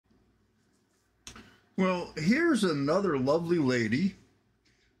Well, here's another lovely lady.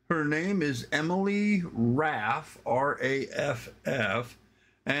 Her name is Emily Raff, R-A-F-F,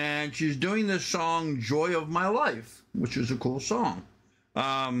 and she's doing this song, Joy of My Life, which is a cool song.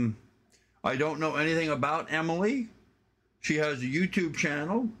 I don't know anything about Emily. She has a YouTube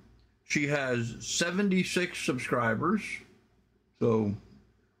channel. She has 76 subscribers, so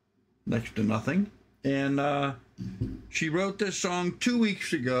next to nothing. And she wrote this song 2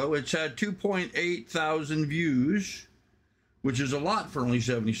 weeks ago. It's had 2.8 thousand views, which is a lot for only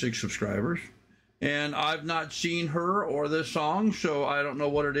 76 subscribers. And I've not seen her or this song, so I don't know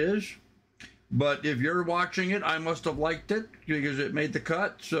what it is. But if you're watching it, I must have liked it because it made the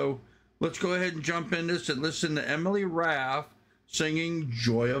cut. So let's go ahead and jump in this and listen to Emily Raff singing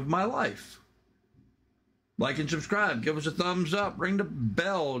Joy of My Life. Like and subscribe. Give us a thumbs up. Ring the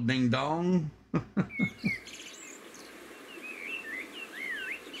bell, ding dong.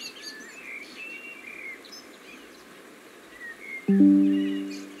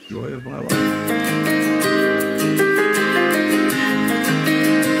 Joy of my life.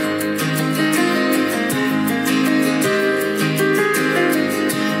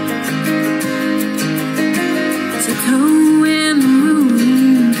 To go in the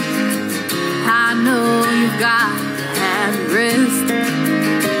room, I know you've got to have rest.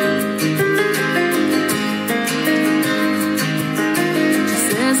 She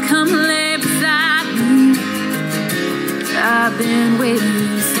says, come lay beside me. I've been waiting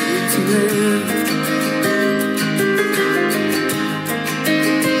to live.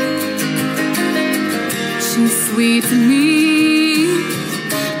 She's sweet to me,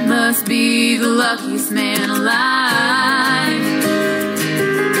 must be the luckiest man alive.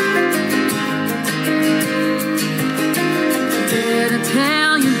 Better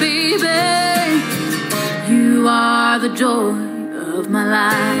tell you, baby, you are the joy of my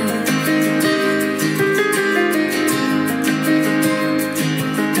life.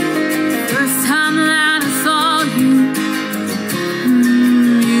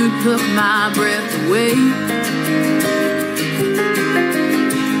 Took my breath away.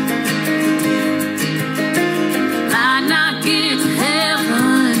 Might not get to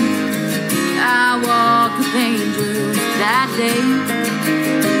heaven, I walked with angels that day.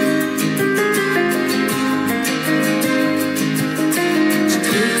 She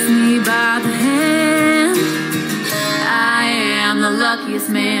takes me by the hand, I am the luckiest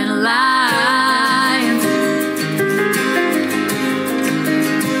man alive.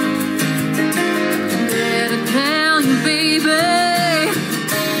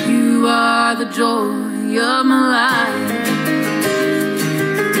 The joy of my life.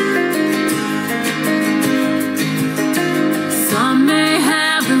 Some may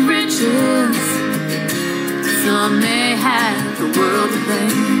have the riches, some may have the world of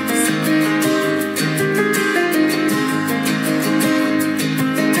things.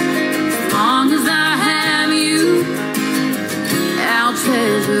 As long as I have you, I'll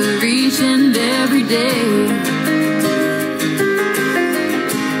treasure each and every day.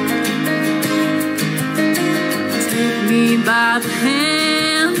 By the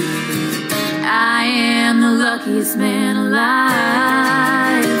hand, I am the luckiest man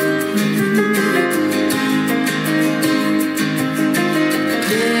alive.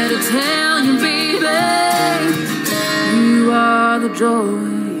 Better tell you, baby, you are the joy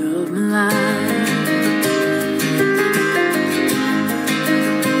of my life.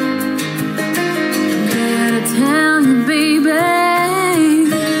 Better tell you, baby,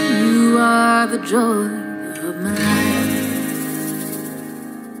 you are the joy of my life.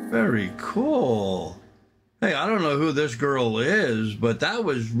 Very cool. Hey, I don't know who this girl is, but that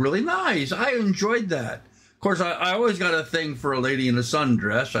was really nice. I enjoyed that. Of course, I always got a thing for a lady in a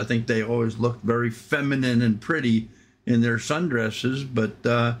sundress. I think they always looked very feminine and pretty in their sundresses, but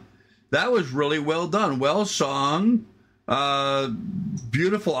that was really well done. Well sung.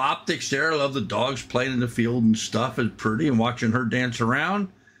 Beautiful optics there. I love the dogs playing in the field and stuff. It's pretty, and watching her dance around.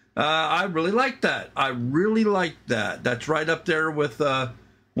 I really like that. I really like that. That's right up there with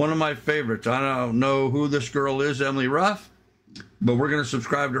one of my favorites. I don't know who this girl is, Emily Raff, but we're going to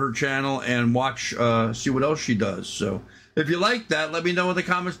subscribe to her channel and watch, see what else she does. So if you like that, let me know in the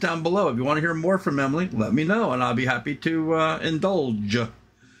comments down below. If you want to hear more from Emily, let me know, and I'll be happy to indulge.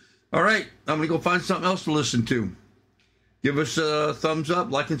 All right, I'm going to go find something else to listen to. Give us a thumbs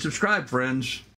up, like, and subscribe, friends.